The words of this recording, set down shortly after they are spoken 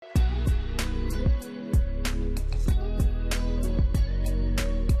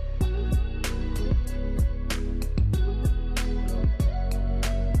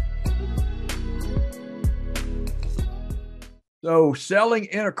So, selling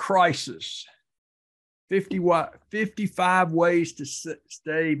in a crisis, 55 ways to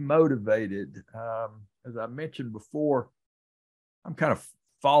stay motivated. As I mentioned before, I'm kind of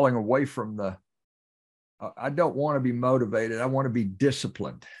falling away from I don't want to be motivated. I want to be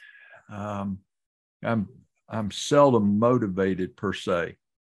disciplined. I'm seldom motivated per se.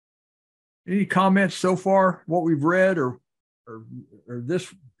 Any comments so far, what we've read or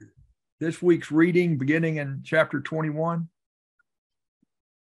this week's reading beginning in chapter 21?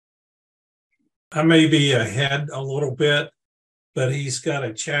 I may be ahead a little bit, but he's got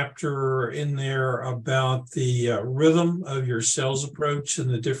a chapter in there about the rhythm of your sales approach and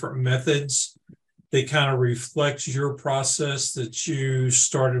the different methods that kind of reflects your process that you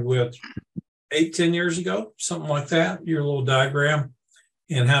started with 8-10 years ago, something like that, your little diagram,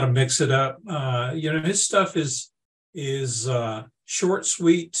 and how to mix it up. His stuff is short,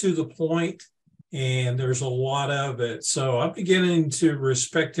 sweet, to the point, and there's a lot of it. So I'm beginning to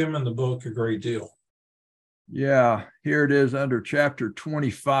respect him in the book a great deal. Yeah, here it is under chapter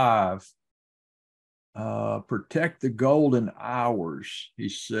 25. Protect the golden hours, he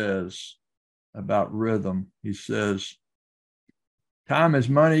says, about rhythm. He says, time is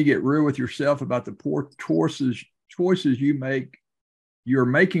money. Get real with yourself about the poor choices you're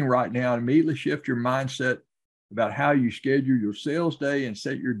making right now, and immediately shift your mindset about how you schedule your sales day and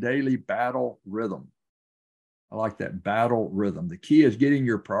set your daily battle rhythm. I like that, battle rhythm. The key is getting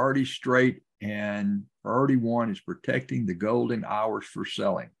your priorities straight, and priority one is protecting the golden hours for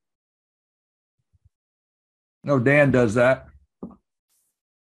selling. No, Dan does that.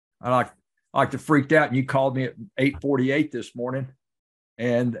 I like to freak out, and you called me at 8:48 this morning.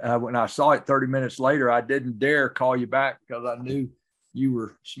 And when I saw it 30 minutes later, I didn't dare call you back because I knew you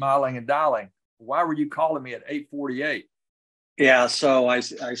were smiling and dialing. Why were you calling me at 8:48? Yeah, so I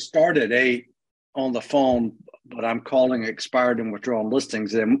started 8 on the phone, but I'm calling expired and withdrawn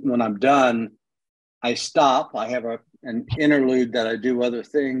listings. And when I'm done, I stop. I have an interlude that I do other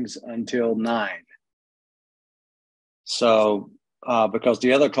things until 9. So because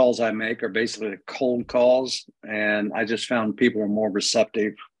the other calls I make are basically cold calls, and I just found people are more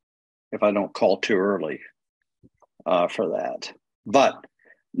receptive if I don't call too early for that. But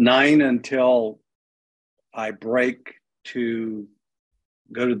 9 until I break to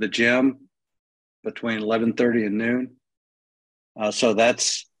go to the gym between 11:30 and noon.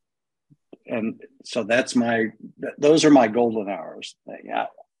 Those are my golden hours. Yeah.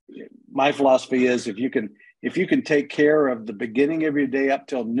 My philosophy is if you can take care of the beginning of your day up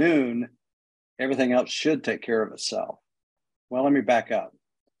till noon, everything else should take care of itself. Well, let me back up.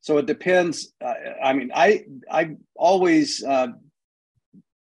 So it depends. I always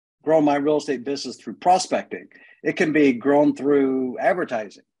grow my real estate business through prospecting. It can be grown through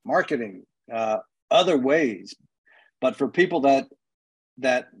advertising, marketing, other ways. But for people that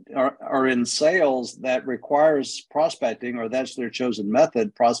are in sales that requires prospecting, or that's their chosen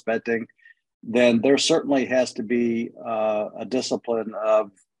method, prospecting, then there certainly has to be a discipline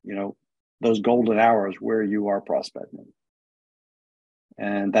of, those golden hours where you are prospecting.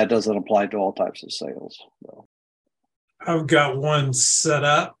 And that doesn't apply to all types of sales. So. I've got one set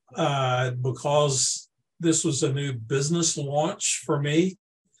up because this was a new business launch for me.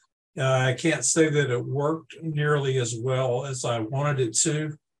 I can't say that it worked nearly as well as I wanted it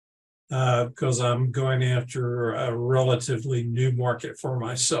to because I'm going after a relatively new market for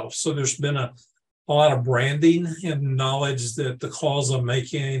myself. So there's been a lot of branding and knowledge that the calls I'm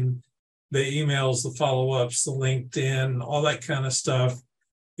making, the emails, the follow-ups, the LinkedIn, all that kind of stuff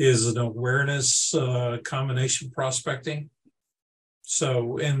is an awareness combination prospecting.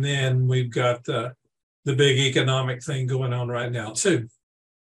 So, and then we've got the big economic thing going on right now too.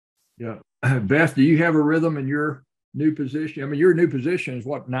 Yeah. Beth, do you have a rhythm in your new position? I mean, your new position is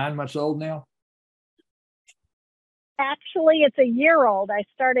what, 9 months old now? Actually, it's a year old. I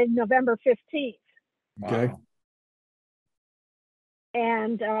started November 15th. Okay. Wow.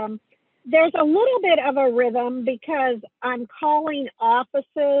 And there's a little bit of a rhythm because I'm calling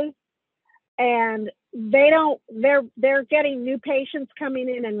offices and they're getting new patients coming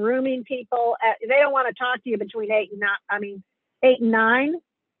in and rooming people. They don't want to talk to you between 8 and 9.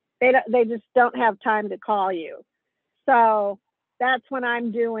 They just don't have time to call you. So that's when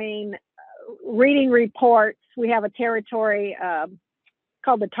I'm doing reading reports. We have a territory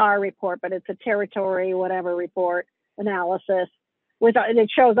called the TAR report, but it's a territory whatever report analysis. It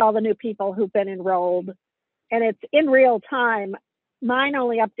shows all the new people who've been enrolled, and it's in real time. Mine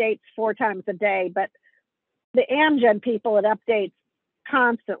only updates 4 times a day, but the Amgen people, it updates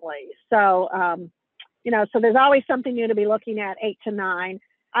constantly. So, so there's always something new to be looking at, 8 to 9.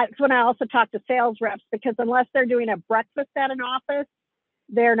 It's when I also talk to sales reps, because unless they're doing a breakfast at an office,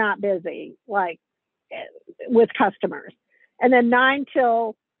 they're not busy like with customers. And then 9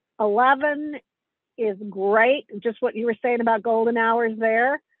 till 11 is great. Just what you were saying about golden hours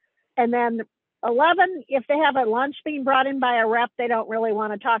there. And then 11, if they have a lunch being brought in by a rep, they don't really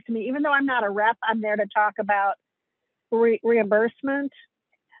want to talk to me. Even though I'm not a rep, I'm there to talk about reimbursement.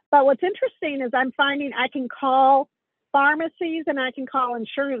 But what's interesting is I'm finding I can call pharmacies and I can call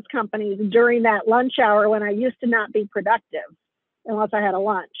insurance companies during that lunch hour when I used to not be productive unless I had a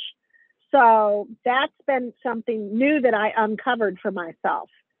lunch. So that's been something new that I uncovered for myself,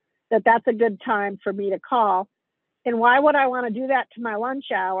 that's a good time for me to call. And why would I want to do that to my lunch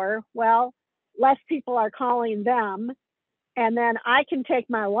hour? Well, less people are calling them. And then I can take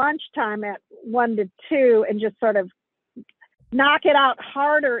my lunch time at 1 to 2 and just sort of knock it out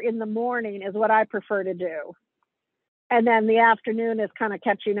harder in the morning is what I prefer to do. And then the afternoon is kind of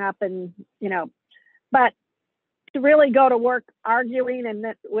catching up and, but to really go to work arguing and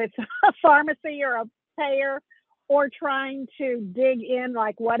with a pharmacy or a payer or trying to dig in,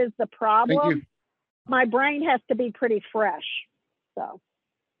 like, what is the problem? My brain has to be pretty fresh. So,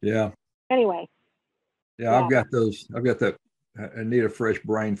 yeah. Anyway. Yeah, I've got that. I need a fresh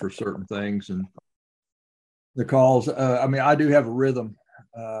brain for certain things. And the calls, I do have a rhythm.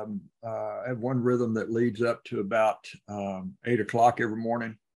 I have one rhythm that leads up to about 8 o'clock every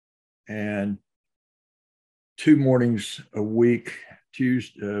morning, and 2 mornings a week,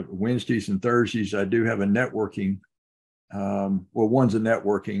 Wednesdays and Thursdays, I do have a networking. One's a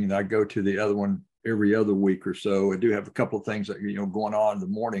networking, and I go to the other one every other week or so. I do have a couple of things that going on in the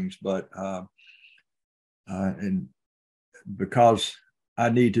mornings, but and because I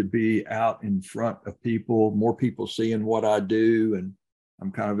need to be out in front of people, more people seeing what I do, and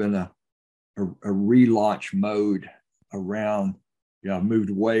I'm kind of in a relaunch mode around. I moved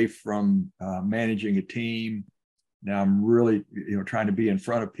away from managing a team. Now I'm really, trying to be in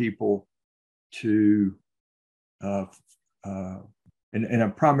front of people to, and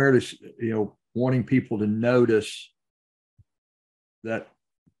I'm primarily, wanting people to notice that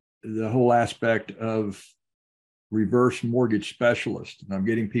the whole aspect of reverse mortgage specialist, and I'm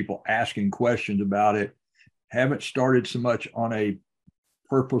getting people asking questions about it. Haven't started so much on a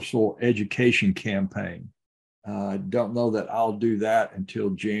purposeful education campaign. Don't know that I'll do that until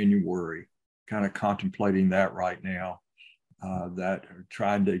January. Kind of contemplating that right now. That are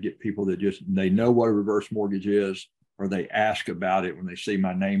trying to get people that they know what a reverse mortgage is, or they ask about it when they see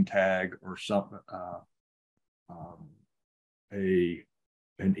my name tag or something.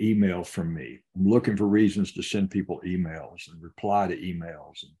 An email from me. I'm looking for reasons to send people emails and reply to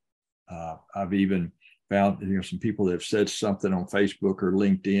emails. And I've even found some people that have said something on Facebook or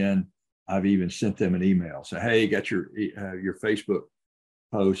LinkedIn. I've even sent them an email. So, hey, got your Facebook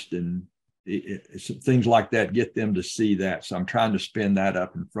post, and things like that, get them to see that. So I'm trying to spin that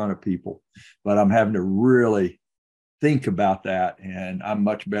up in front of people, but I'm having to really think about that. And I'm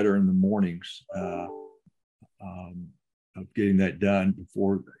much better in the mornings of getting that done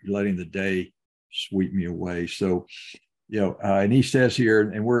before letting the day sweep me away. So, and he says here,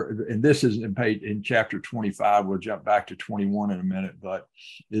 and this is in chapter 25, we'll jump back to 21 in a minute, but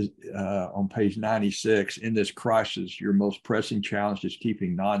is on page 96, in this crisis, your most pressing challenge is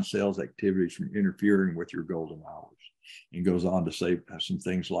keeping non-sales activities from interfering with your golden hours. And goes on to say some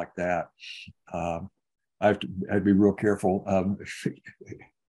things like that. I have to be real careful.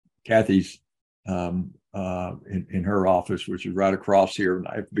 Kathy's in her office, which is right across here, and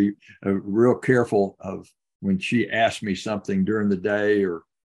I have to be real careful of when she asks me something during the day, or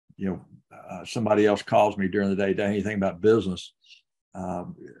somebody else calls me during the day, anything about business.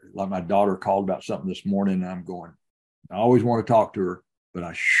 Like my daughter called about something this morning, and I'm going, I always want to talk to her, but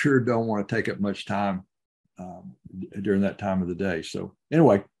I sure don't want to take up much time during that time of the day. So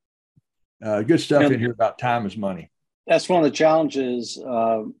anyway, good stuff in here about time is money. That's one of the challenges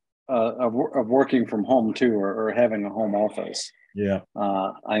of working from home too, or having a home office. Yeah.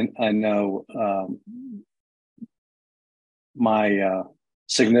 I know my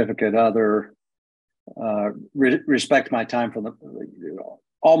significant other respect my time for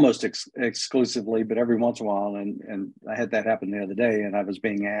almost exclusively, but every once in a while, and I had that happen the other day, and I was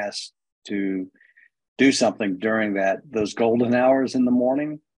being asked to do something during those golden hours in the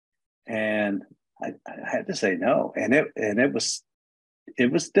morning, and I had to say no, and it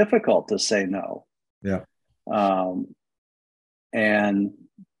was difficult to say no. Yeah. And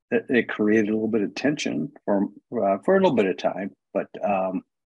it created a little bit of tension for a little bit of time, but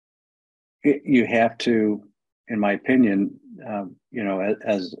you have to, in my opinion,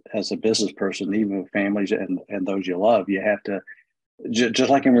 as a business person, even with families and those you love, you have to just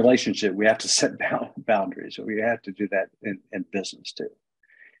like in relationship, we have to set boundaries. So we have to do that in business too,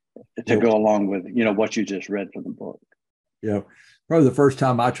 to go along with, what you just read from the book. Yeah. Probably the first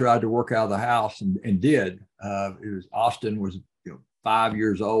time I tried to work out of the house and did, it was Austin was 5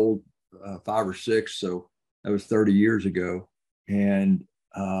 years old, 5 or 6. So that was 30 years ago. And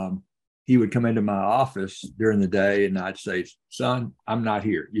he would come into my office during the day and I'd say, son, I'm not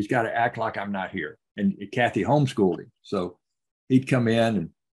here. You've got to act like I'm not here. And Kathy homeschooled him. So he'd come in. And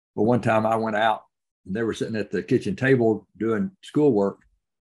one time I went out and they were sitting at the kitchen table doing schoolwork.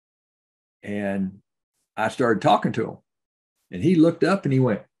 And I started talking to him. And he looked up and he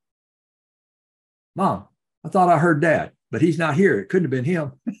went, Mom, I thought I heard Dad, but he's not here. It couldn't have been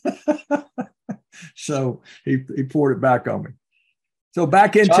him. So he poured it back on me. So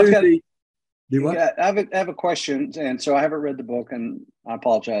back into I have a question. And so I haven't read the book and I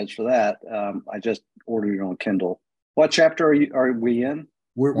apologize for that. I just ordered it on Kindle. What chapter are we in?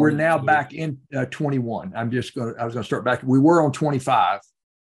 We're now back in 21. I was going to start back. We were on 25.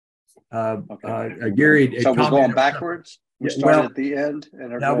 Gary. So we're going backwards? We started at the end.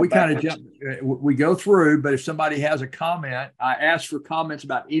 Now we kind of jump. We go through, but if somebody has a comment, I asked for comments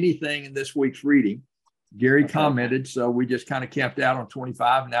about anything in this week's reading. Gary commented, so we just kind of camped out on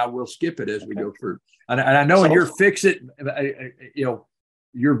 25. Now we'll skip it as we go through. And I know in your fix it,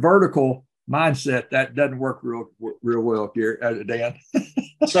 your vertical mindset, that doesn't work real well, Gary, Dan.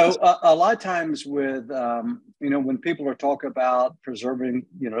 So a lot of times with, when people are talking about preserving,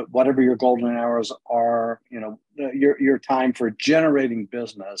 whatever your golden hours are, your time for generating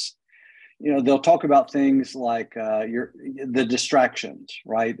business, they'll talk about things like the distractions,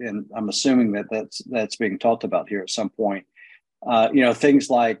 right? And I'm assuming that's being talked about here at some point. Things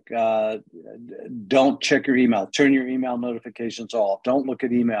like don't check your email, turn your email notifications off, don't look at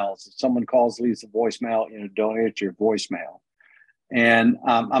emails. If someone calls, leaves a voicemail, don't answer your voicemail. And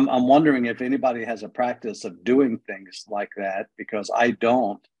I'm wondering if anybody has a practice of doing things like that, because I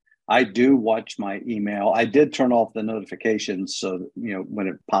don't. I do watch my email. I did turn off the notifications so that, when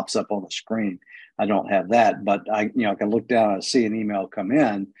it pops up on the screen, I don't have that. But I can look down and see an email come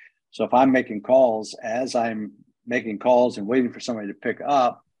in. So if I'm making calls, as I'm making calls and waiting for somebody to pick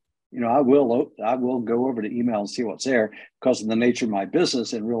up, I will go over to email and see what's there, because of the nature of my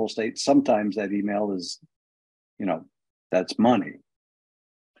business in real estate. Sometimes that email is, that's money.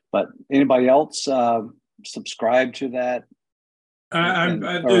 But anybody else subscribe to that? I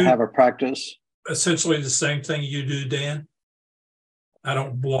or do have a practice? Essentially the same thing you do, Dan. I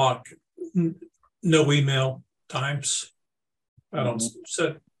don't block no email times. I don't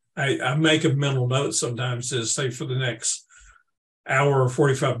set. I make a mental note sometimes to say for the next hour or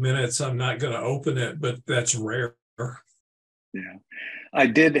 45 minutes, I'm not going to open it, but that's rare. Yeah. I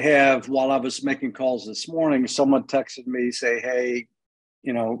did have, while I was making calls this morning, someone texted me, say, hey,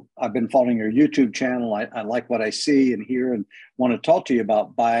 I've been following your YouTube channel. I like what I see and hear and want to talk to you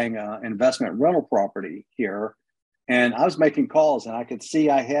about buying an investment rental property here. And I was making calls and I could see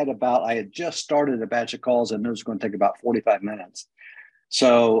I had just started a batch of calls and it was going to take about 45 minutes.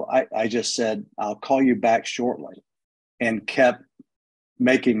 So I just said, I'll call you back shortly, and kept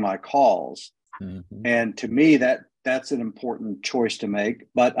making my calls. Mm-hmm. And to me, that's an important choice to make.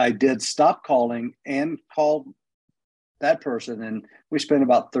 But I did stop calling and called that person, and we spent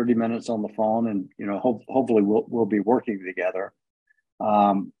about 30 minutes on the phone, and hopefully we'll be working together.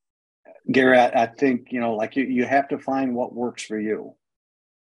 Gary, I think you have to find what works for you.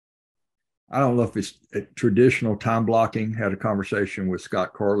 I don't know if it's traditional time blocking. Had a conversation with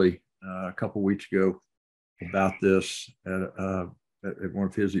Scott Carley a couple of weeks ago about this at one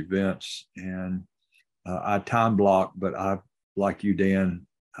of his events, and I time block, but like you, Dan,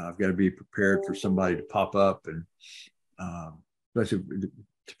 I've got to be prepared for somebody to pop up, and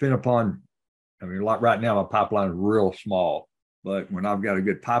depend upon. Like right now, my pipeline is real small, but when I've got a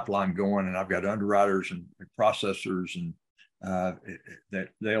good pipeline going, and I've got underwriters and processors, and that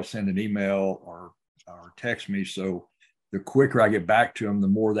they'll send an email or text me. So the quicker I get back to them, the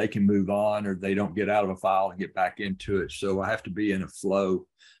more they can move on, or they don't get out of a file and get back into it. So I have to be in a flow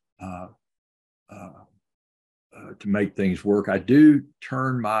to make things work. I do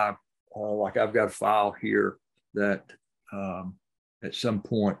turn like I've got a file here that at some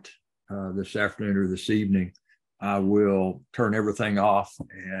point this afternoon or this evening, I will turn everything off,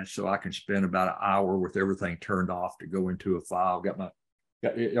 and so I can spend about an hour with everything turned off to go into a file.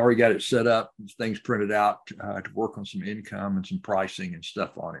 Already got it set up, things printed out to work on some income and some pricing and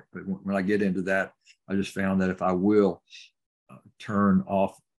stuff on it. But when I get into that, I just found that if I will turn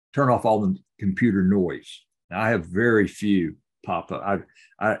off all the computer noise. Now, I have very few pop up.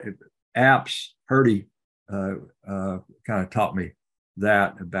 Apps, Herdy kind of taught me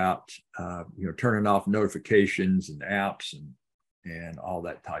that about turning off notifications and apps and all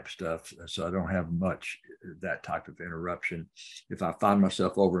that type of stuff. So I don't have much that type of interruption. If I find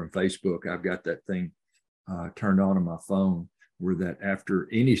myself over in Facebook, I've got that thing turned on my phone where that after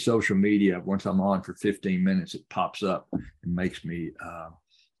any social media, once I'm on for 15 minutes, it pops up and makes me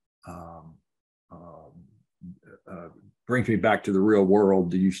brings me back to the real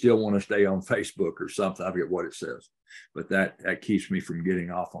world. Do you still want to stay on Facebook or something? I forget what it says, but that keeps me from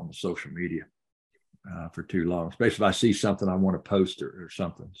getting off on the social media for too long, especially if I see something I want to post or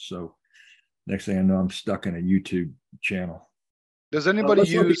something. So next thing I know, I'm stuck in a YouTube channel. Does anybody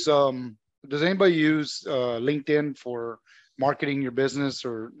use LinkedIn for marketing your business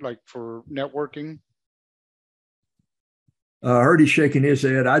or like for networking? I heard he's shaking his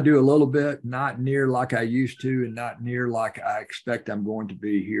head. I do a little bit, not near like I used to, and not near like I expect I'm going to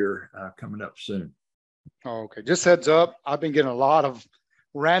be here coming up soon. Oh, okay. Just heads up. I've been getting a lot of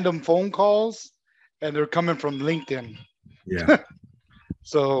random phone calls, and they're coming from LinkedIn. Yeah.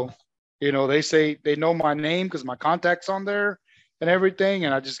 So, they say they know my name because my contact's on there and everything,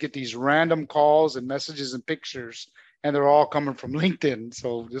 and I just get these random calls and messages and pictures, and they're all coming from LinkedIn.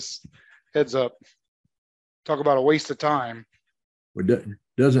 So just heads up. Talk about a waste of time. Well,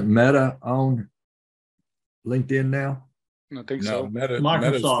 doesn't Meta own LinkedIn now? I think so. Meta's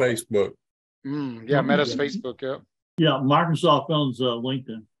Microsoft. Facebook. Yeah, Meta's Facebook. Yeah. Yeah, Microsoft owns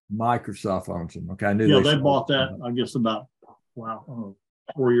LinkedIn. Microsoft owns them. Okay, I knew. Yeah, they bought that, I guess, about 4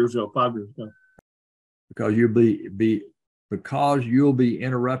 years ago, 5 years ago. Because you'll be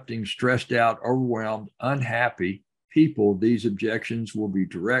interrupting stressed out, overwhelmed, unhappy people. These objections will be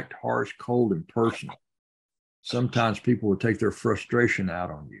direct, harsh, cold, and personal. Sometimes people will take their frustration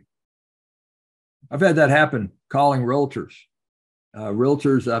out on you. I've had that happen calling realtors.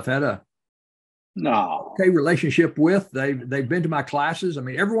 Realtors I've had a okay relationship with. They've been to my classes. I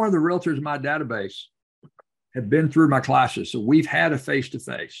mean, every one of the realtors in my database have been through my classes. So we've had a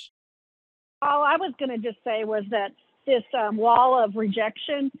face-to-face. All I was going to just say was that this wall of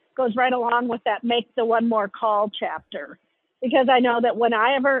rejection goes right along with that make the one more call chapter. Because I know that when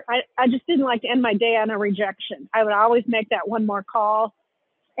I just didn't like to end my day on a rejection. I would always make that one more call.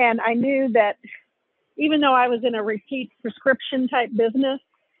 And I knew that even though I was in a repeat prescription type business,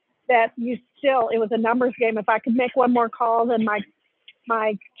 that it was a numbers game. If I could make one more call than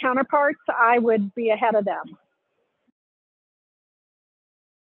my counterparts, I would be ahead of them.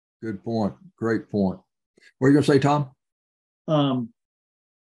 Good point. Great point. What are you going to say, Tom? I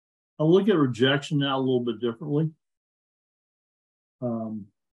look at rejection now a little bit differently.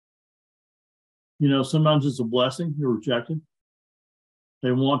 Sometimes it's a blessing. You're rejected.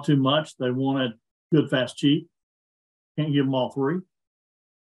 They want too much. They want it good, fast, cheap. Can't give them all three.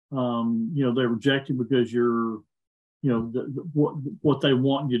 They reject you because you're, what they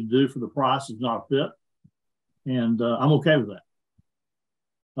want you to do for the price is not a fit. And I'm okay with that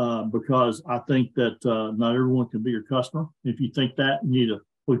because I think that not everyone can be your customer. If you think that, you need to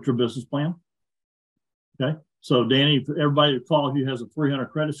put your business plan. Okay. So, Danny, if everybody that calls you has a 300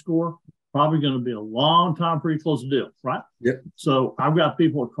 credit score, probably going to be a long time before you close the deal, right? Yep. So I've got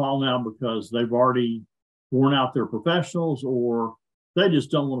people that call now because they've already worn out their professionals or they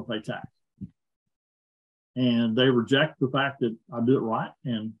just don't want to pay tax. And they reject the fact that I do it right.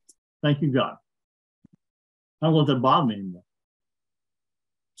 And thank you, God. I don't let that bother me anymore.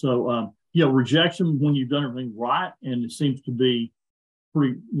 So, rejection when you've done everything right and it seems to be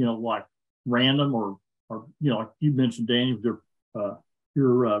pretty, like random or like you mentioned, Danny, with your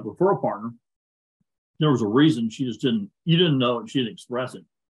referral partner, there was a reason you didn't know it, she didn't express it.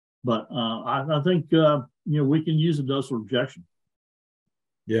 But I think, we can use a dose of rejection.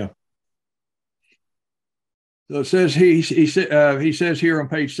 Yeah. So it says he says here on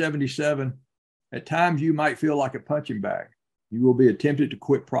page 77, at times you might feel like a punching bag. You will be tempted to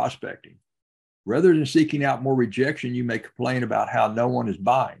quit prospecting. Rather than seeking out more rejection, you may complain about how no one is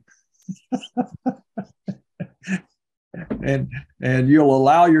buying. and you'll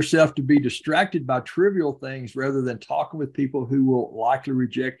allow yourself to be distracted by trivial things rather than talking with people who will likely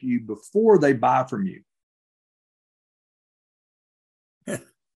reject you before they buy from you.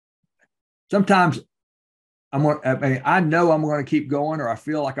 Sometimes I know I'm going to keep going, or I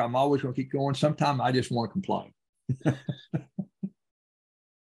feel like I'm always going to keep going. Sometimes I just want to complain.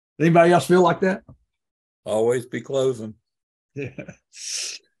 Anybody else feel like that? Always be closing. Yeah.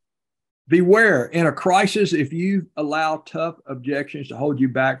 Beware, in a crisis, if you allow tough objections to hold you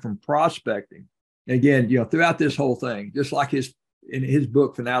back from prospecting. Again, throughout this whole thing, just like in his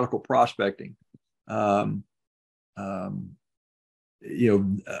book, Fanatical Prospecting,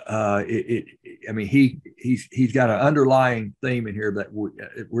 I mean, he's got an underlying theme in here that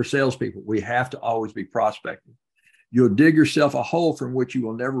we're salespeople. We have to always be prospecting. You'll dig yourself a hole from which you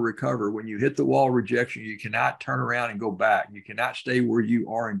will never recover. When you hit the wall of rejection, you cannot turn around and go back. You cannot stay where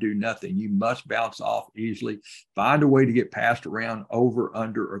you are and do nothing. You must bounce off easily. Find a way to get passed around, over,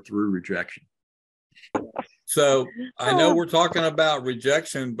 under, or through rejection. So I know we're talking about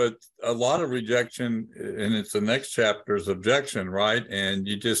rejection, but a lot of rejection, and it's the next chapter, is objection, right? And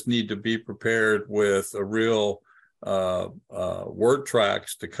you just need to be prepared with a real word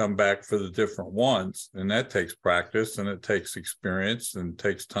tracks to come back for the different ones. And that takes practice, and it takes experience, and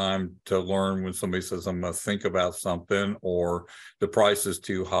takes time to learn when somebody says, I'm going to think about something, or the price is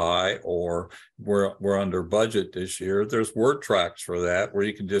too high, or we're under budget this year. There's word tracks for that, where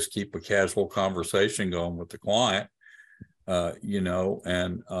you can just keep a casual conversation going with the client,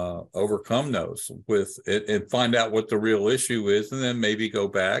 and overcome those with it and find out what the real issue is, and then maybe go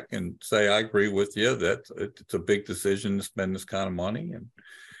back and say, I agree with you that it's a big decision to spend this kind of money,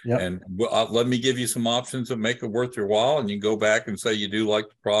 and let me give you some options that make it worth your while. And you go back and say, you do like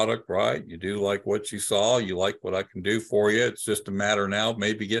the product, right? You do like what you saw, you like what I can do for you. It's just a matter now of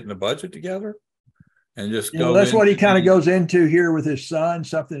maybe getting a budget together and just go. That's what he kind of goes into here with his son,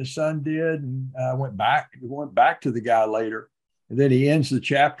 something his son did, and went back to the guy later. And then he ends the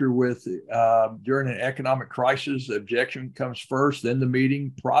chapter with, during an economic crisis, the objection comes first, then the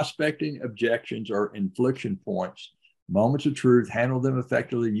meeting. Prospecting objections are inflection points, moments of truth. Handle them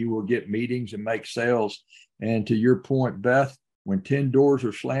effectively. You will get meetings and make sales. And to your point, Beth, when 10 doors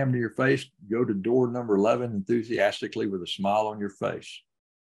are slammed in your face, go to door number 11 enthusiastically with a smile on your face.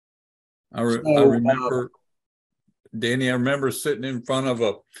 I remember, Danny, I remember sitting in front of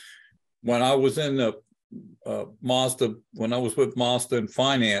when I was in the Mazda, when I was with Mazda in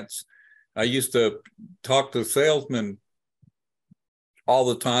finance, I used to talk to salesmen all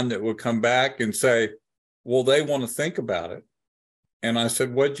the time that would come back and say, well, they want to think about it. And I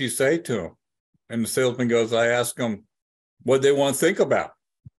said, what'd you say to them? And the salesman goes, I asked them what they want to think about.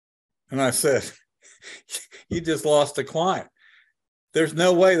 And I said, you just lost a client. There's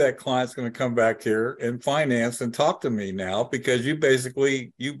no way that client's going to come back here in finance and talk to me now, because you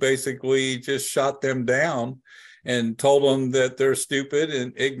basically just shot them down and told them that they're stupid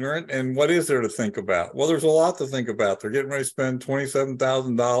and ignorant. And what is there to think about? Well, there's a lot to think about. They're getting ready to spend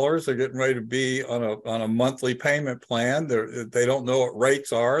 $27,000. They're getting ready to be on a monthly payment plan. They don't know what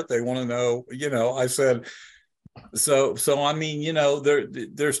rates are. They want to know, I said, so I mean,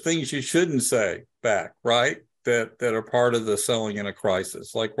 there's things you shouldn't say back, right? That are part of the selling in a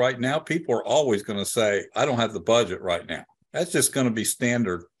crisis. Like right now, people are always going to say, I don't have the budget right now. That's just going to be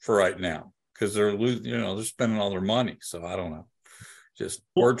standard for right now, because they're losing, they're spending all their money. So I don't know, just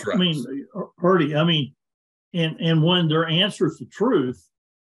word tracks. I mean, Purdy, and when their answer is the truth,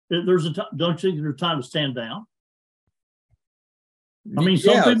 don't you think there's time to stand down? I mean,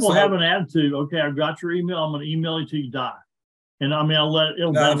 some people have an attitude, okay, I've got your email, I'm going to email you till you die. And I mean, I'll let it.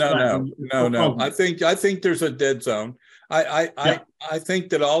 No. I think there's a dead zone. I think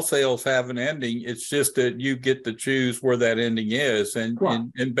that all sales have an ending. It's just that you get to choose where that ending is, and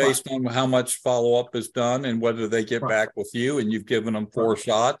based on how much follow up is done and whether they get back with you, and you've given them 4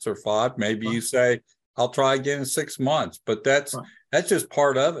 shots or 5. Maybe you say, I'll try again in 6 months, but that's just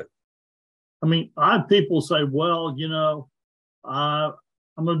part of it. I mean, I have people say, well,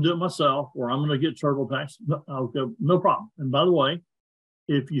 I'm going to do it myself, or I'm going to get TurboTax. I'll go, no problem. And by the way,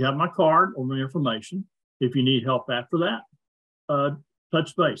 if you have my card or my information, if you need help after that,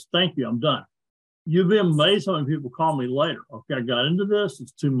 touch base. Thank you. I'm done. You'd be amazed how many people call me later. Okay, I got into this.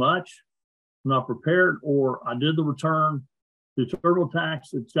 It's too much. I'm not prepared. Or I did the return to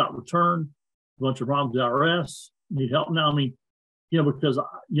TurboTax. It's got returned. A bunch of problems with the IRS. Need help now. I mean, because,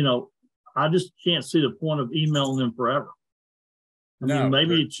 I just can't see the point of emailing them forever. I mean,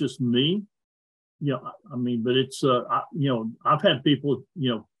 maybe it's just me, but it's, I've had people,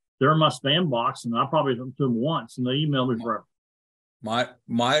 they're in my spam box, and I probably sent to them once, and they email me forever. My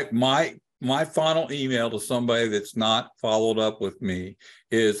final email to somebody that's not followed up with me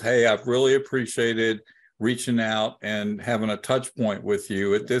is, hey, I've really appreciated reaching out and having a touch point with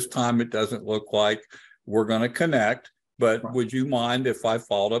you. At this time, it doesn't look like we're going to connect. But would you mind if I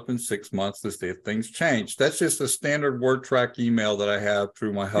followed up in 6 months to see if things change? That's just a standard word track email that I have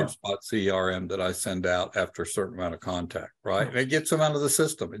through my HubSpot CRM that I send out after a certain amount of contact, right? And it gets them out of the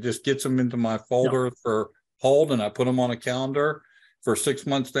system. It just gets them into my folder for hold, and I put them on a calendar for 6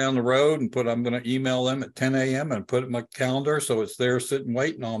 months down the road, and I'm going to email them at 10 a.m. and put it in my calendar so it's there sitting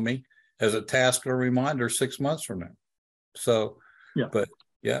waiting on me as a task or a reminder 6 months from now. So,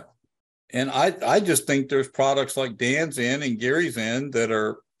 And I just think there's products like Dan's in and Gary's in that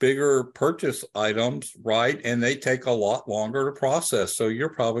are bigger purchase items, right? And they take a lot longer to process. So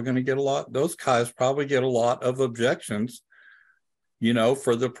you're probably going to get those guys probably get a lot of objections,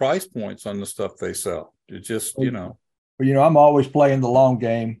 for the price points on the stuff they sell. It just, Well, I'm always playing the long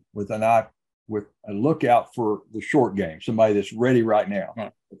game with a lookout for the short game, somebody that's ready right now.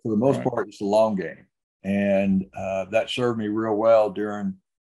 Right. For the most part, it's the long game. And that served me real well during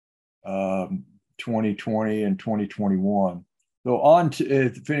 2020 and 2021. So on to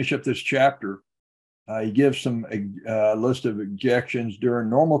finish up this chapter, he gives some list of objections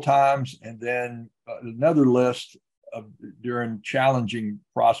during normal times, and then another list of during challenging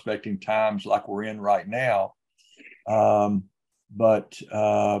prospecting times like we're in right now. But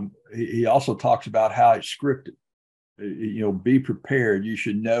he also talks about how it's scripted. Be prepared. You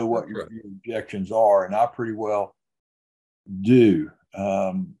should know what your objections are, and I pretty well do.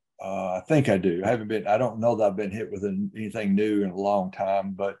 I think I do. I don't know that I've been hit with anything new in a long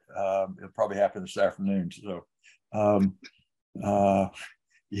time, but it'll probably happen this afternoon. So, now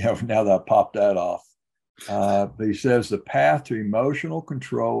that I popped that off. But he says the path to emotional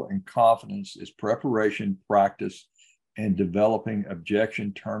control and confidence is preparation, practice, and developing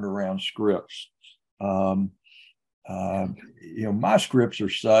objection turnaround scripts. My scripts are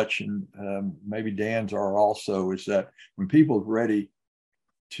such, and maybe Dan's are also, is that when people are ready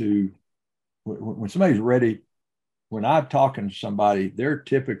when somebody's ready, when I'm talking to somebody, they've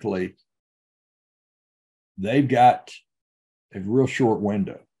got a real short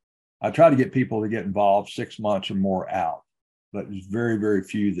window. I try to get people to get involved 6 months or more out, but there's very, very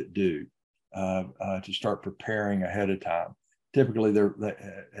few that do to start preparing ahead of time. Typically,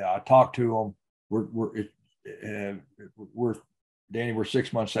 I talk to them. We're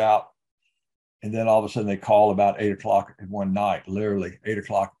 6 months out. And then all of a sudden they call about 8 o'clock one night, literally 8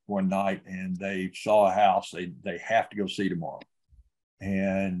 o'clock one night, and they saw a house they have to go see tomorrow.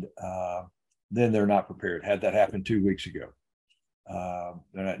 And then they're not prepared. Had that happen 2 weeks ago.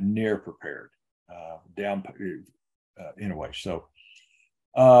 They're not near prepared. Anyway, so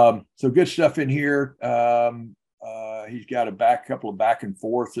good stuff in here. He's got a couple of back and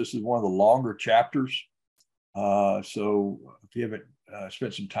forth. This is one of the longer chapters. So if you haven't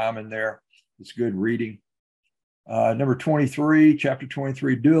spent some time in there, it's good reading. Number 23, chapter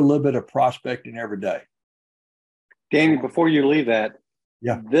 23, do a little bit of prospecting every day. Danny, before you leave that,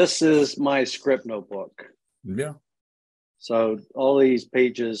 yeah, this is my script notebook. Yeah. So all these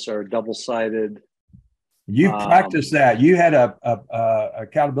pages are double-sided. You practiced that. You had a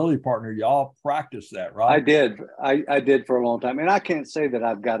accountability partner. Y'all practiced that, right? I did. I did for a long time. And I can't say that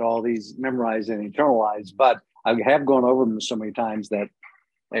I've got all these memorized and internalized, but I have gone over them so many times that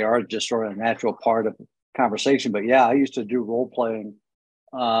they are just sort of a natural part of conversation. But yeah, I used to do role playing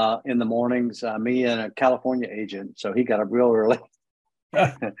in the mornings. Me and a California agent, so he got up real early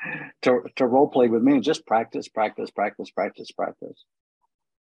to role play with me and just practice.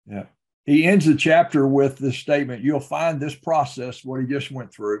 Yeah. He ends the chapter with this statement: you'll find this process, what he just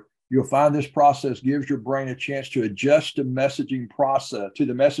went through, you'll find this process gives your brain a chance to adjust to the messaging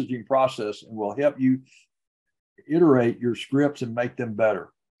process and will help you iterate your scripts and make them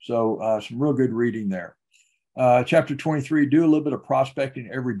better. So some real good reading there. Chapter 23, do a little bit of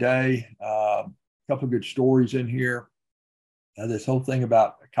prospecting every day. A couple of good stories in here. This whole thing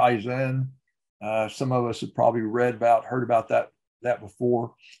about Kaizen. Some of us have probably heard about that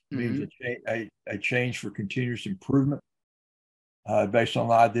before. It means a change for continuous improvement based on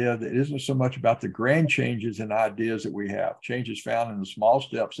the idea that it isn't so much about the grand changes and ideas that we have. Changes found in the small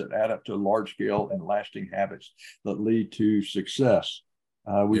steps that add up to large scale and lasting habits that lead to success.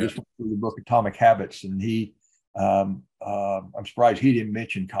 We just went through the book Atomic Habits, and I'm surprised he didn't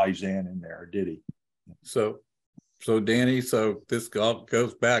mention Kaizen in there, did he? So Danny, this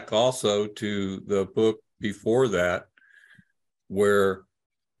goes back also to the book before that, where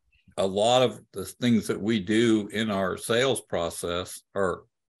a lot of the things that we do in our sales process are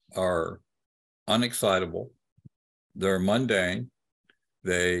unexcitable. They're mundane.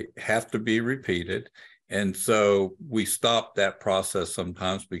 They have to be repeated. And so we stop that process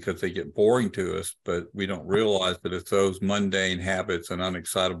sometimes because they get boring to us, but we don't realize that it's those mundane habits and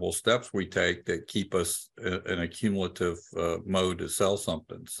unexcitable steps we take that keep us in a cumulative mode to sell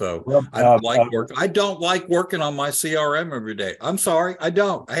something. So I don't like working on my CRM every day. I'm sorry, I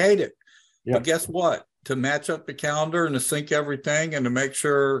don't. I hate it. Yep. But guess what? To match up the calendar and to sync everything and to make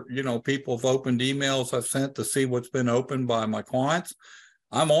sure, people have opened emails I've sent to see what's been opened by my clients,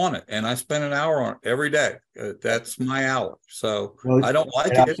 I'm on it, and I spend an hour on it every day. That's my hour. So I don't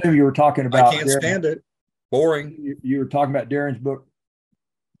like it. I assume you were talking about. I can't stand it. Boring. You were talking about Darren's book.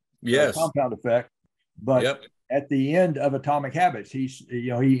 Yes. Compound Effect. But Yep. at the end of Atomic Habits, he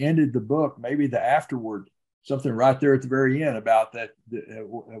ended the book, maybe the afterword, something right there at the very end about that.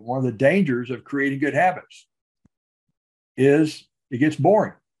 One of the dangers of creating good habits is it gets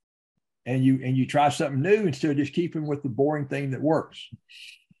boring, and you try something new instead of just keeping with the boring thing that works.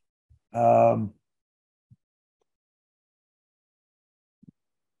 I'll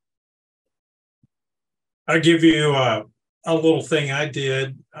give you a little thing I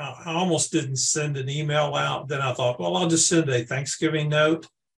did. I almost didn't send an email out. Then I thought, well, I'll just send a Thanksgiving note,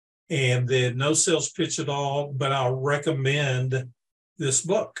 and then no sales pitch at all, but I'll recommend this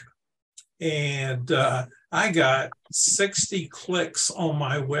book. And I got 60 clicks on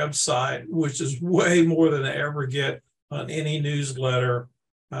my website, which is way more than I ever get on any newsletter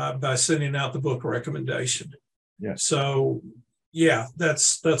by sending out the book recommendation. Yeah. So yeah,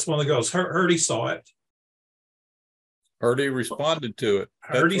 that's one of the goals. Herdy saw it. Herdy responded to it.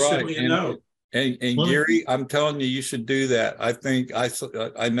 Herdy sent me a note. And Gary, I'm telling you, you should do that. I think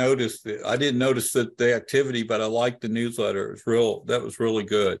I noticed it. I didn't notice the activity, but I liked the newsletter. That was really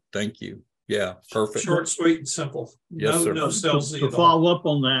good. Thank you. Yeah, perfect. Short, sweet, and simple. Yes, sir. No salesy to at all. follow up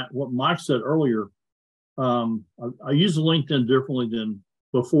on that, what Mike said earlier, I use LinkedIn differently than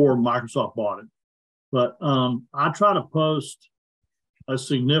before Microsoft bought it. But I try to post a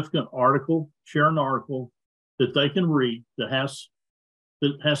significant article, share an article that they can read that has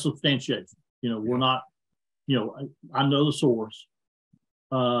substantiation. We're not, I know the source,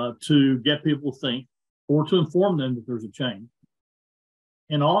 to get people to think or to inform them that there's a change.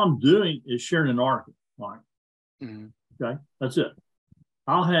 And all I'm doing is sharing an article, Mike. Mm-hmm. Okay, that's it.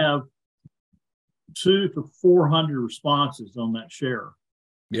 I'll have 200 to 400 responses on that share.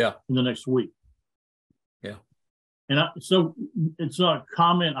 Yeah. In the next week. Yeah. And so it's not a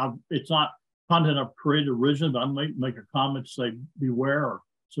comment. It's not content I've created originally, but I might make a comment to say, beware, or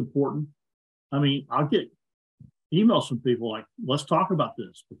it's important. I mean, I'll get emails from people like, let's talk about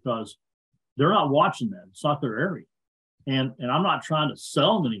this, because they're not watching that. It's not their area. And I'm not trying to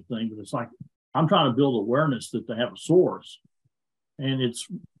sell them anything, but it's like, I'm trying to build awareness that they have a source, and it's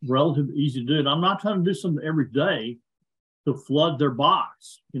relatively easy to do. And I'm not trying to do something every day to flood their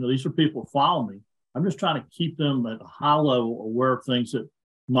box. These are people who follow me. I'm just trying to keep them at a high level aware of things that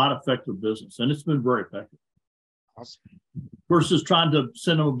might affect their business. And it's been very effective. Awesome. Versus trying to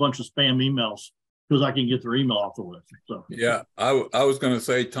send them a bunch of spam emails because I can get their email off the list. So yeah, I was going to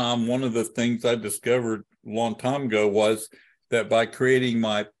say, Tom, one of the things I discovered a long time ago was that by creating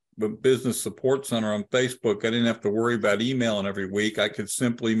my business support center on Facebook, I didn't have to worry about emailing every week. I could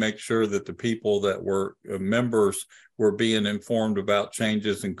simply make sure that the people that were members were being informed about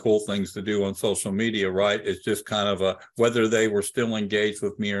changes and cool things to do on social media, right? It's just kind of whether they were still engaged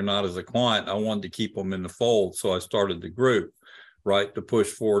with me or not as a client, I wanted to keep them in the fold. So I started the group, right, to push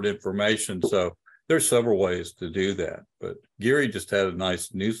forward information. So there's several ways to do that. But Gary just had a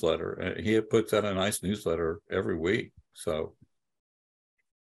nice newsletter. He puts out a nice newsletter every week. So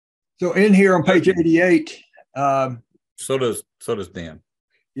in here on page 88, so does Dan.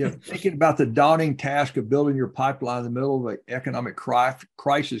 Thinking about the daunting task of building your pipeline in the middle of an economic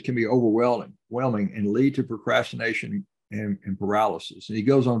crisis can be overwhelming and lead to procrastination and paralysis. And he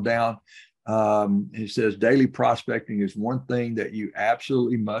goes on down. He says daily prospecting is one thing that you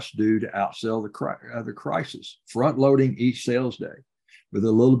absolutely must do to outsell the crisis. Front loading each sales day with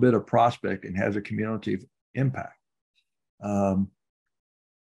a little bit of prospecting has a cumulative impact.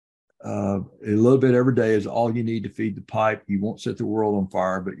 A little bit every day is all you need to feed the pipe. You won't set the world on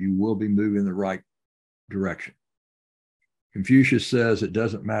fire, but you will be moving in the right direction. Confucius says it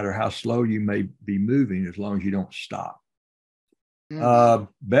doesn't matter how slow you may be moving as long as you don't stop.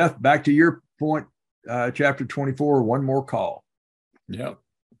 Beth, back to your point, chapter 24, one more call. Yeah.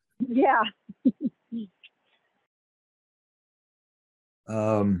 Yeah.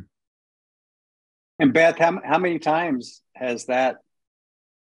 And Beth, how many times has that?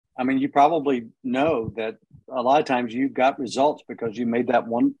 I mean, you probably know that a lot of times you got results because you made that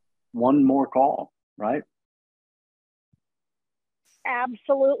one more call, right?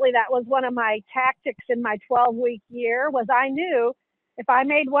 Absolutely. That was one of my tactics in my 12-week year. Was I knew if I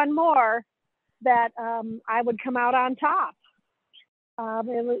made one more that I would come out on top.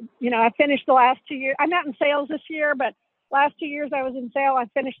 It was, I finished the last 2 years. I'm not in sales this year, but last 2 years I was in sales. I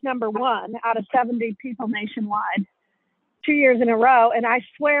finished number 1 out of 70 people nationwide, 2 years in a row. And I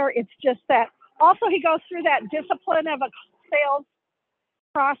swear it's just that. Also, he goes through that discipline of a sales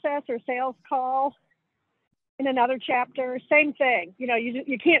process or sales call in another chapter. Same thing.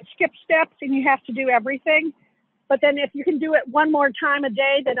 You can't skip steps and you have to do everything. But then if you can do it one more time a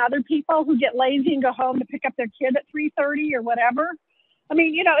day than other people who get lazy and go home to pick up their kid at 3:30 or whatever, I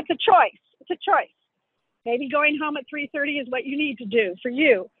mean, you know, it's a choice. It's a choice. Maybe going home at 3:30 is what you need to do for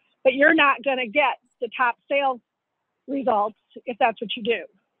you, but you're not going to get the top sales results if that's what you do.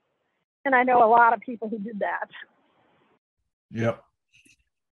 And I know a lot of people who did that. Yep.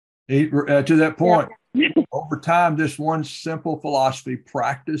 To that point, over time, this one simple philosophy,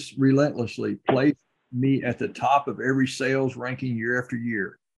 practice relentlessly, placed me at the top of every sales ranking year after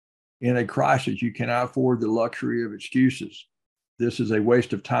year. In a crisis, you cannot afford the luxury of excuses. This is a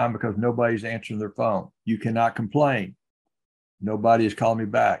waste of time because nobody's answering their phone. You cannot complain. Nobody is calling me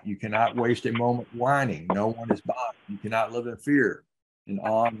back. You cannot waste a moment whining. No one is buying. You cannot live in fear. And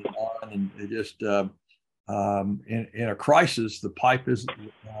on and on. And it just, in a crisis, the pipe is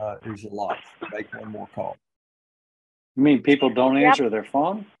alive. Make one more call. You mean people don't answer their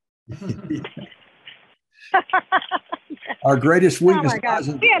phone? Our greatest weakness lies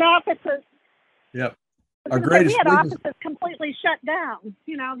in. We had offices. Yep. Our greatest we had weakness. offices completely shut down.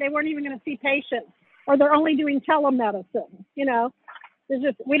 You know, they weren't even going to see patients, or they're only doing telemedicine. You know, there's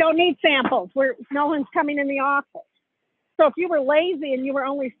just, we don't need samples. No one's coming in the office. So if you were lazy and you were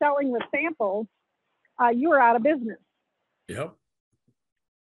only selling with samples, you were out of business. Yep.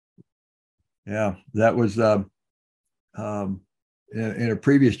 Yeah, that was in a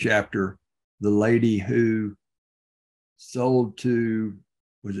previous chapter, the lady who sold to,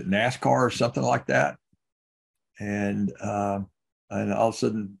 was it NASCAR or something like that? And all of a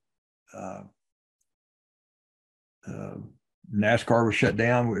sudden, NASCAR was shut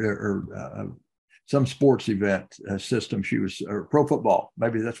down, or some sports event system. She was, or pro football,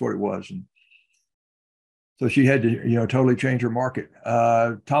 maybe that's what it was. And so she had to, totally change her market.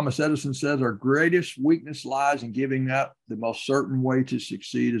 Thomas Edison says our greatest weakness lies in giving up. The most certain way to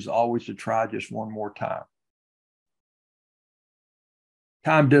succeed is always to try just one more time.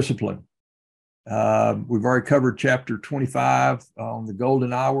 Time discipline. We've already covered chapter 25 on the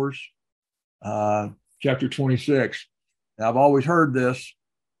golden hours. Chapter 26. Now, I've always heard this,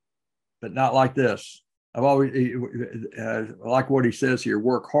 but not like this. I've always like what he says here: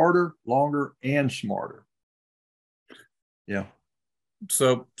 work harder, longer, and smarter. Yeah.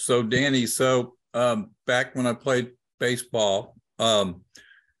 So Danny, back when I played baseball,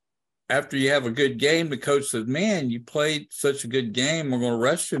 after you have a good game, the coach says, "Man, you played such a good game. We're going to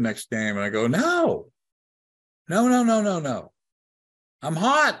rest you next game." And I go, No. I'm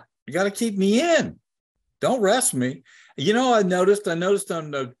hot. You got to keep me in. Don't rest me. I noticed on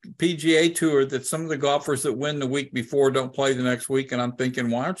the PGA Tour that some of the golfers that win the week before don't play the next week. And I'm thinking,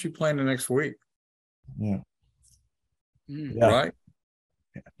 why aren't you playing the next week? Yeah. Right?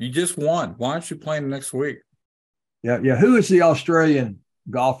 You just won. Why aren't you playing the next week? Yeah. Who is the Australian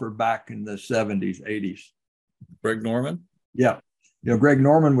golfer back in the 70s, 80s? Greg Norman? Yeah. Greg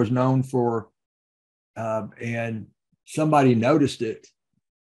Norman was known for, and somebody noticed it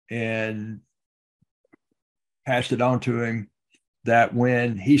and passed it on to him, that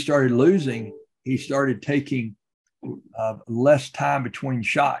when he started losing, he started taking less time between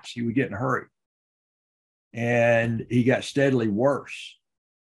shots. He would get in a hurry. And he got steadily worse.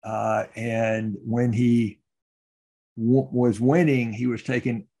 And when he was winning, he was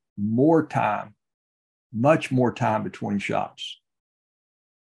taking more time, much more time between shots.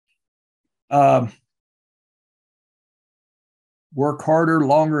 Work harder,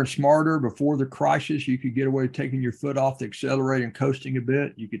 longer, and smarter. Before the crisis, you could get away with taking your foot off the accelerator and coasting a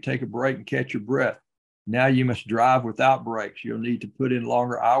bit. You could take a break and catch your breath. Now you must drive without breaks. You'll need to put in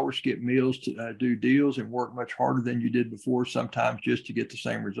longer hours, skip meals, to do deals, and work much harder than you did before, sometimes just to get the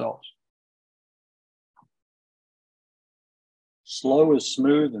same results. Slow is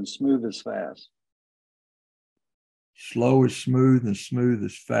smooth and smooth is fast. Slow is smooth and smooth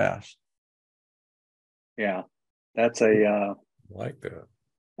is fast. Yeah, that's I like that.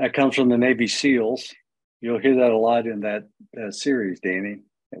 That comes from the Navy SEALs. You'll hear that a lot in that series, Danny,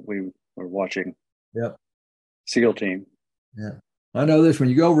 that we were watching. Yep. SEAL team. Yeah. I know this: when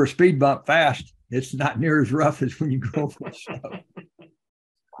you go over a speed bump fast, it's not near as rough as when you go over it slow.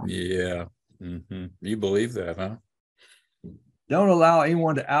 Yeah. Mm-hmm. You believe that, huh? Don't allow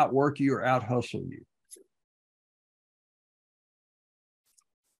anyone to outwork you or out hustle you.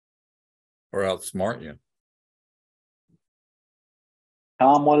 Or outsmart you.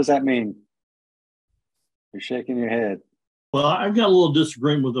 Tom, what does that mean? You're shaking your head. Well, I've got a little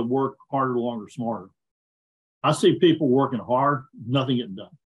disagreement with the work harder, longer, smarter. I see people working hard, nothing getting done.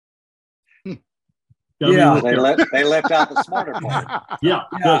 Yeah, they left out the smarter part. Yeah.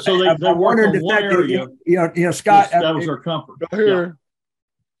 So they work on one area. Scott, that was their comfort. Here,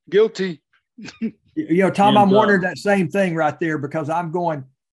 guilty. Tom, I'm wondering that same thing right there, because I'm going.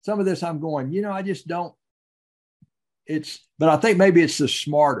 Some of this, I'm going. I just don't. but I think maybe it's the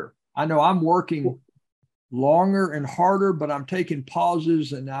smarter. I know I'm working longer and harder, but I'm taking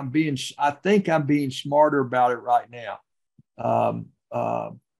pauses and I think I'm being smarter about it right now.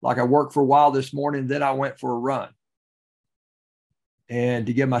 Like I worked for a while this morning, then I went for a run. And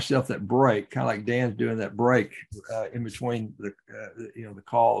to give myself that break, kind of like Dan's doing that break in between the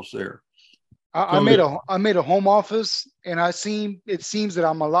calls there. I made a home office, and it seems that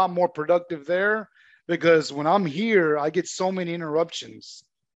I'm a lot more productive there, because when I'm here, I get so many interruptions.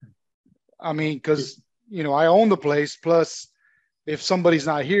 I mean, because I own the place. Plus, if somebody's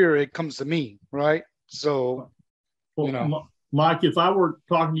not here, it comes to me, right? So, Mike, if I were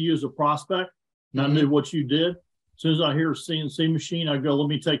talking to you as a prospect and I knew what you did, as soon as I hear a CNC machine, I go, let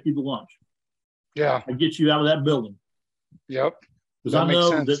me take you to lunch. Yeah. I get you out of that building. Yep. Because I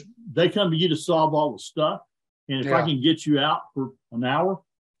know that they come to you to solve all the stuff. And if I can get you out for an hour,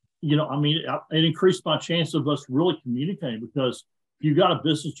 it increased my chance of us really communicating, because if you've got a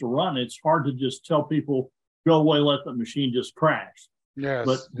business to run, it's hard to just tell people, go away, let the machine just crash. Yes.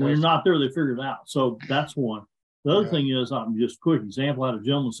 But when you're not there, they figure it out. So that's one. The other thing is, just a quick example, I had a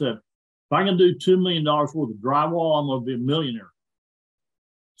gentleman said, if I can do $2 million worth of drywall, I'm going to be a millionaire.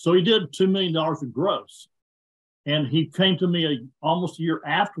 So he did $2 million of gross. And he came to me almost a year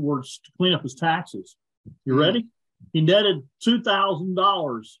afterwards to clean up his taxes. You ready? He netted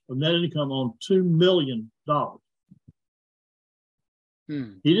 $2,000 of net income on $2 million.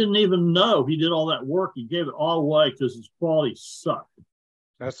 He didn't even know he did all that work. He gave it all away because his quality sucked.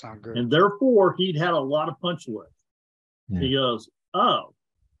 That's not good. And therefore, he'd had a lot of punch list. He goes,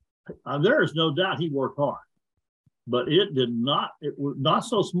 there is no doubt he worked hard, but it was not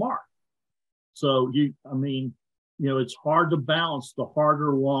so smart. So it's hard to balance the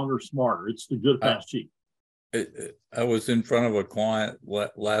harder, longer, smarter. It's the good, fast, cheap. I was in front of a client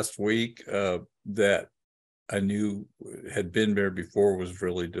last week that I knew had been there before, was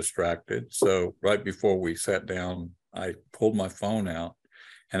really distracted. So right before we sat down, I pulled my phone out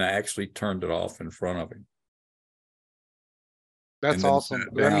and I actually turned it off in front of him. That's awesome.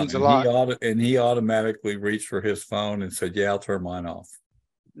 That means a lot. He automatically reached for his phone and said, "Yeah, I'll turn mine off."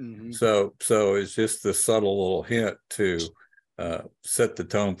 Mm-hmm. So it's just the subtle little hint to set the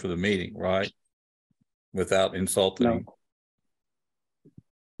tone for the meeting, right? Without insulting him.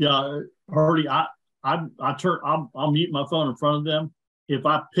 Yeah, Hardy, I'll mute my phone in front of them. If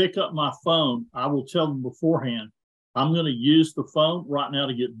I pick up my phone, I will tell them beforehand, I'm going to use the phone right now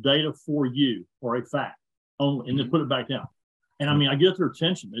to get data for you or a fact only, and then put it back down. And I get their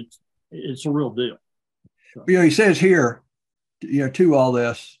attention. It's a real deal. He says here, to all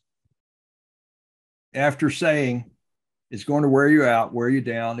this, after saying it's going to wear you out, wear you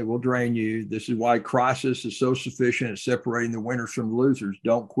down, it will drain you. This is why crisis is so sufficient at separating the winners from the losers.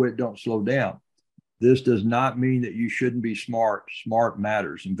 Don't quit, don't slow down. This does not mean that you shouldn't be smart. Smart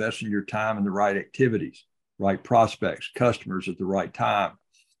matters. Investing your time in the right activities, right prospects, customers at the right time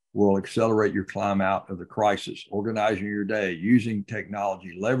will accelerate your climb out of the crisis. Organizing your day, using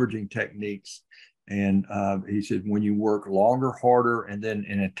technology, leveraging techniques. And he said, when you work longer, harder, and then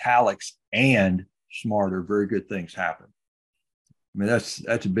in italics, and smarter, very good things happen. I mean, that's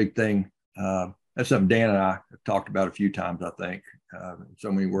a big thing. That's something Dan and I have talked about a few times, I think.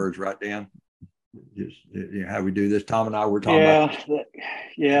 So many words, right, Dan? Just how we do this. Tom and I were talking about.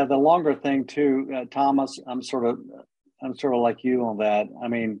 The longer thing too, Thomas. I'm sort of like you on that. I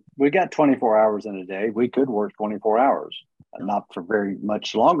mean, we got 24 hours in a day. We could work 24 hours, not for very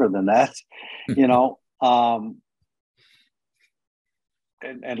much longer than that, and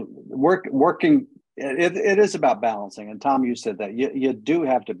working. It is about balancing. And Tom, you said that you do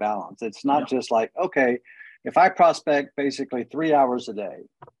have to balance. It's not just like, okay, if I prospect basically 3 hours a day,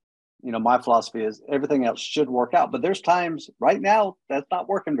 my philosophy is everything else should work out. But there's times right now that's not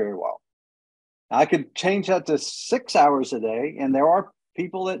working very well. I could change that to 6 hours a day. And there are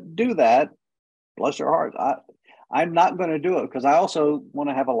people that do that. Bless their hearts. I'm not going to do it because I also want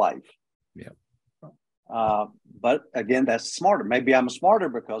to have a life. Yeah. But again, that's smarter. Maybe I'm smarter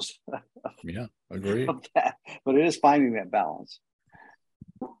because agree. Of that. But it is finding that balance.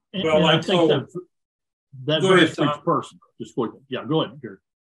 Well, I think that varies for each person. Just go ahead, Gary.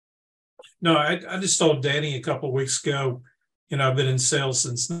 No, I just told Danny a couple of weeks ago, I've been in sales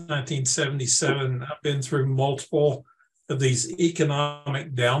since 1977. I've been through multiple of these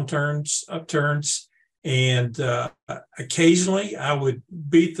economic downturns, upturns, and occasionally I would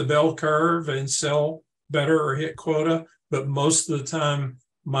beat the bell curve and sell better or hit quota, but most of the time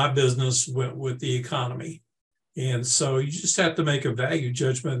my business went with the economy. And so you just have to make a value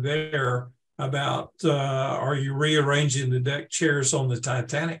judgment there about are you rearranging the deck chairs on the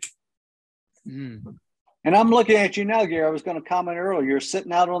Titanic? And I'm looking at you now, Gary. I was going to comment earlier. You're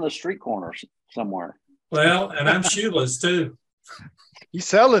sitting out on the street corner somewhere. Well, and I'm shoeless too. He's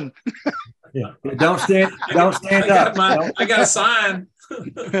selling. Yeah. Don't stand up. I got a sign.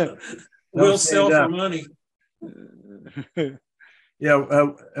 We'll sell for money. Yeah,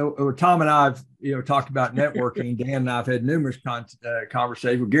 Tom and I have talked about networking. Dan and I have had numerous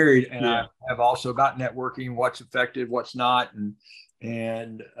conversations with Gary, and I have also about networking, what's effective, what's not,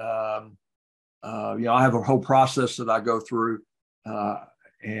 and I have a whole process that I go through. I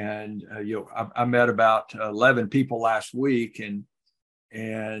met about 11 people last week,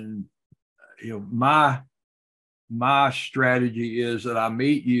 and my strategy is that I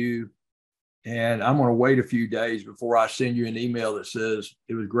meet you. And I'm going to wait a few days before I send you an email that says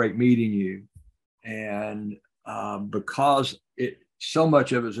it was great meeting you. And because so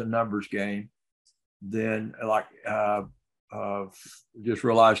much of it is a numbers game, then just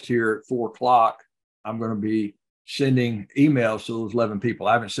realized here at 4:00, I'm going to be sending emails to those 11 people.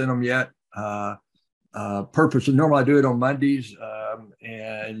 I haven't sent them yet. Normally I do it on Mondays.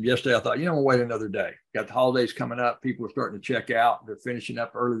 And yesterday I thought, I'm gonna wait another day. Got the holidays coming up. People are starting to check out. They're finishing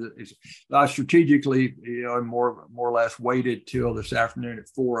up early. I strategically, more or less waited till this afternoon at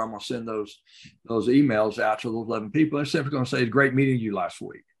 4:00. I'm gonna send those emails out to those 11 people. I'm simply gonna say it's great meeting you last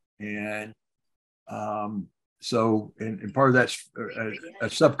week. And so part of that's a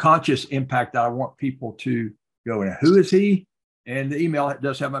subconscious impact that I want people to go, and who is he? And the email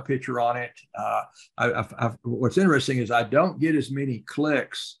does have my picture on it. What's interesting is I don't get as many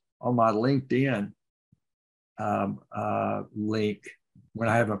clicks on my LinkedIn link when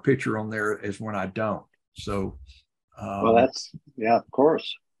I have a picture on there as when I don't. So, well, that's of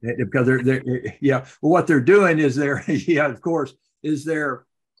course. Because well, what they're doing is is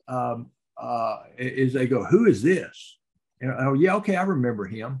they go, who is this? And, oh yeah, okay, I remember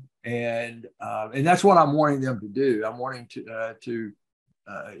him. And that's what I'm wanting them to do. I'm wanting to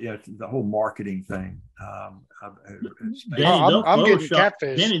the whole marketing thing. Danny, I'm getting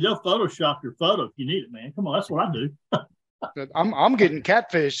catfish. Danny, they'll Photoshop your photo if you need it, man. Come on, that's what I do. I'm getting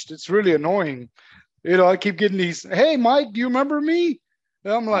catfished. It's really annoying. I keep getting these. Hey, Mike, do you remember me?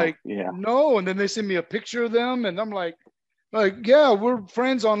 And I'm like, no. And then they send me a picture of them, and I'm like, yeah, we're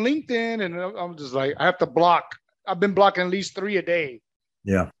friends on LinkedIn, and I'm just like, I have to block. I've been blocking at least 3 a day.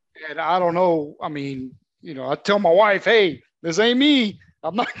 Yeah. And I don't know. I mean, I tell my wife, hey, this ain't me.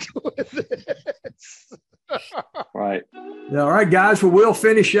 I'm not doing this. Right. Yeah, all right, guys. Well, we'll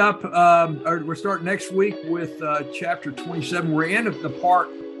finish up. We'll start next week with chapter 27. We're in the part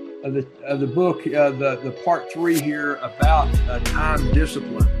of the book, the part 3 here about time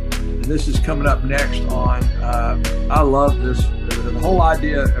discipline. And this is coming up next on. I love this. The whole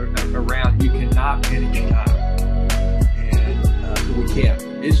idea around you cannot manage time, and we can't.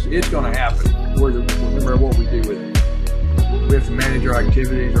 It's going to happen, no matter what we do with it. We have to manage our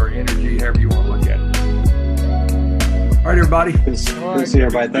activities, our energy, however you want to look at it. All right, everybody. Good to see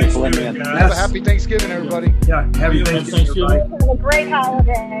everybody. Thanks for letting me in. Have a happy Thanksgiving, everybody. Yeah, happy Thanksgiving. Have a great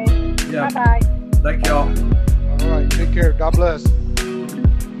holiday. Yeah. Bye-bye. Thank y'all. All right, take care. God bless.